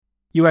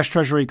US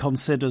Treasury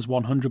considers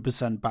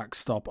 100%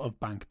 backstop of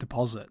bank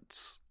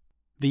deposits.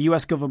 The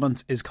US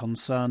government is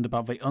concerned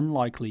about the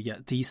unlikely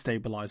yet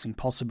destabilising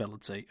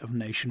possibility of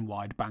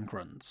nationwide bank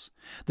runs.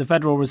 The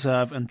Federal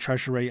Reserve and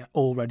Treasury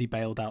already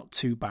bailed out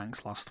 2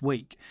 banks last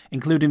week,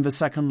 including the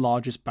second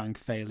largest bank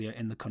failure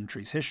in the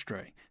country's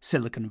history,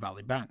 Silicon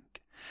Valley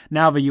Bank.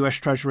 Now the US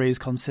Treasury is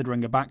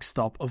considering a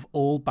backstop of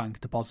all bank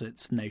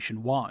deposits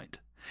nationwide.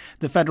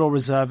 The Federal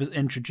Reserve has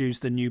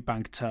introduced a new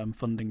bank term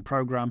funding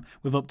program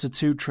with up to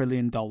 $2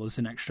 trillion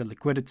in extra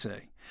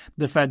liquidity.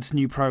 The Fed's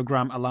new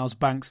program allows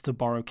banks to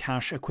borrow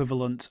cash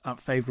equivalent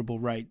at favourable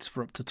rates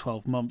for up to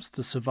 12 months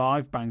to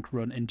survive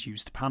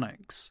bank-run-induced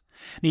panics.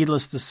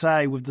 Needless to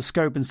say, with the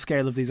scope and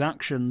scale of these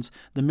actions,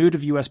 the mood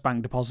of US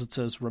bank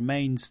depositors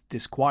remains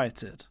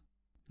disquieted.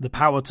 The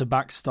power to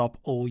backstop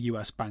all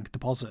US bank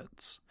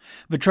deposits.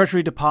 The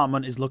Treasury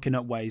Department is looking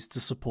at ways to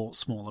support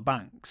smaller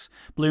banks.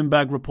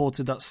 Bloomberg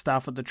reported that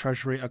staff at the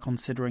Treasury are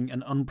considering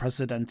an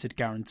unprecedented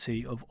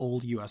guarantee of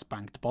all US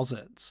bank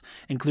deposits,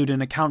 including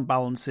account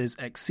balances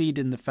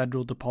exceeding the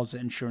Federal Deposit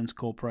Insurance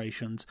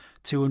Corporation's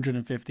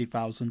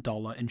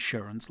 $250,000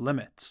 insurance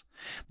limit.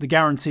 The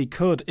guarantee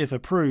could, if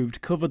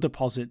approved, cover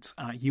deposits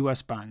at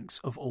US banks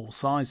of all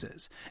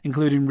sizes,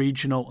 including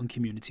regional and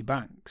community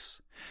banks.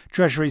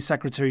 Treasury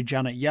Secretary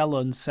Janet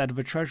Yellen said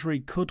the Treasury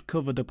could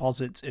cover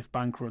deposits if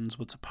bank runs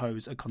were to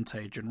pose a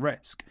contagion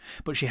risk,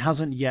 but she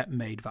hasn't yet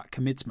made that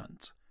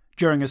commitment.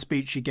 During a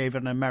speech she gave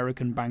at an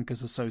American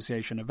Bankers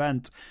Association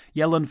event,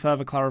 Yellen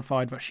further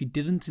clarified that she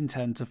didn't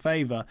intend to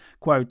favour,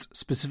 quote,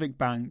 specific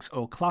banks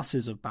or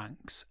classes of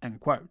banks, end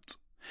quote.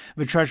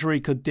 The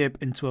Treasury could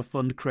dip into a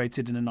fund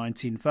created in the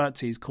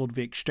 1930s called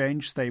the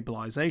Exchange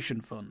Stabilization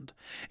Fund.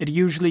 It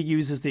usually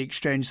uses the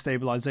Exchange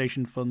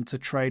Stabilization Fund to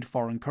trade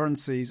foreign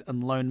currencies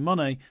and loan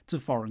money to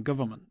foreign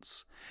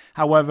governments.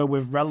 However,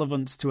 with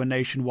relevance to a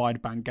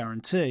nationwide bank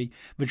guarantee,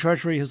 the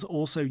Treasury has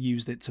also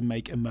used it to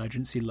make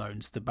emergency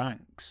loans to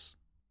banks.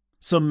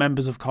 Some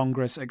members of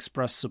Congress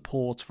expressed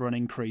support for an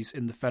increase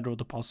in the Federal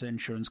Deposit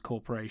Insurance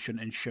Corporation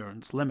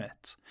insurance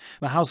limit.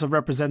 The House of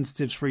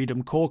Representatives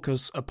Freedom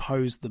Caucus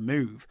opposed the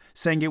move,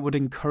 saying it would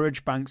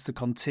encourage banks to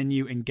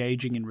continue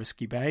engaging in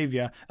risky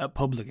behaviour at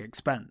public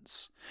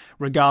expense.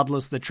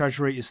 Regardless, the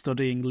Treasury is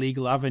studying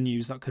legal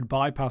avenues that could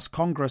bypass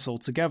Congress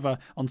altogether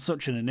on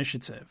such an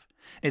initiative.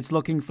 It's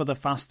looking for the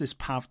fastest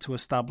path to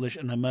establish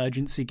an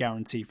emergency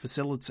guarantee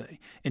facility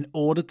in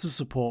order to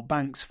support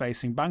banks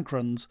facing bank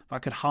runs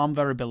that could harm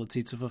their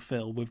ability to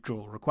fulfill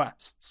withdrawal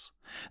requests.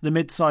 The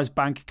mid-sized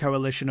Bank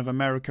Coalition of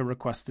America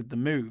requested the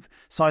move,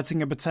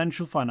 citing a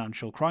potential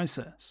financial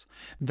crisis.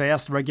 They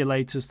asked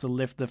regulators to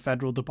lift the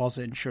Federal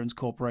Deposit Insurance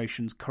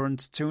Corporation's current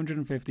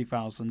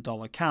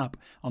 $250,000 cap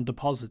on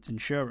deposit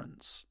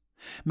insurance.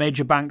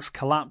 Major banks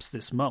collapsed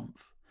this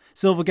month.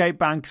 Silvergate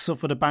Bank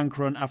suffered a bank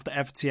run after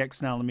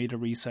FTX and Alameda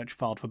Research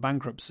filed for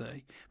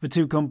bankruptcy. The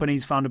 2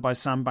 companies founded by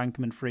Sam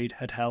Bankman-Fried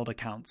had held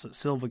accounts at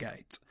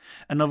Silvergate.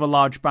 Another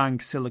large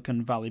bank,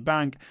 Silicon Valley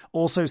Bank,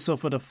 also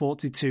suffered a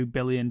 $42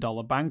 billion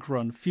bank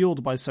run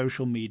fueled by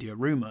social media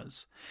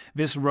rumours.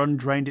 This run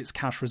drained its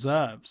cash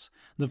reserves.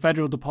 The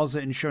Federal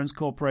Deposit Insurance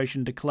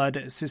Corporation declared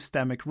it a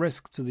systemic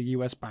risk to the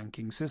US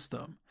banking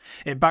system.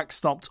 It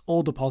backstopped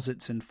all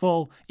deposits in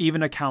full,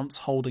 even accounts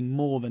holding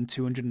more than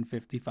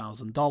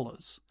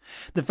 $250,000.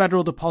 The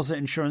Federal Deposit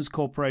Insurance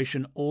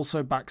Corporation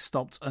also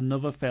backstopped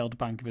another failed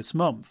bank this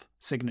month,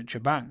 Signature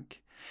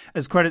Bank.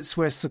 As Credit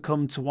Suisse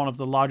succumbed to one of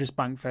the largest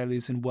bank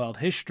failures in world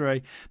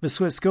history, the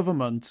Swiss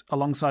government,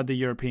 alongside the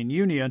European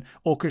Union,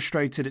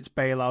 orchestrated its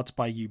bailout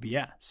by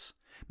UBS.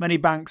 Many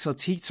banks are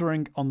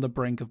teetering on the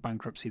brink of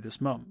bankruptcy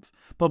this month.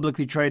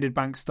 Publicly traded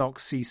bank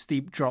stocks see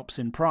steep drops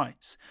in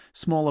price.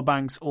 Smaller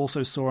banks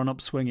also saw an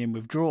upswing in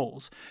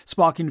withdrawals,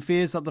 sparking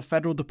fears that the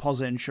Federal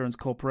Deposit Insurance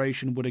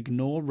Corporation would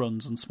ignore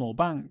runs on small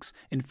banks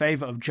in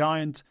favour of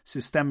giant,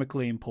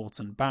 systemically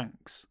important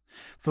banks.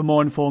 For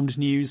more informed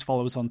news,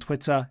 follow us on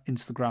Twitter,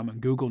 Instagram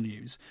and Google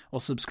News, or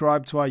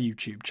subscribe to our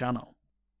YouTube channel.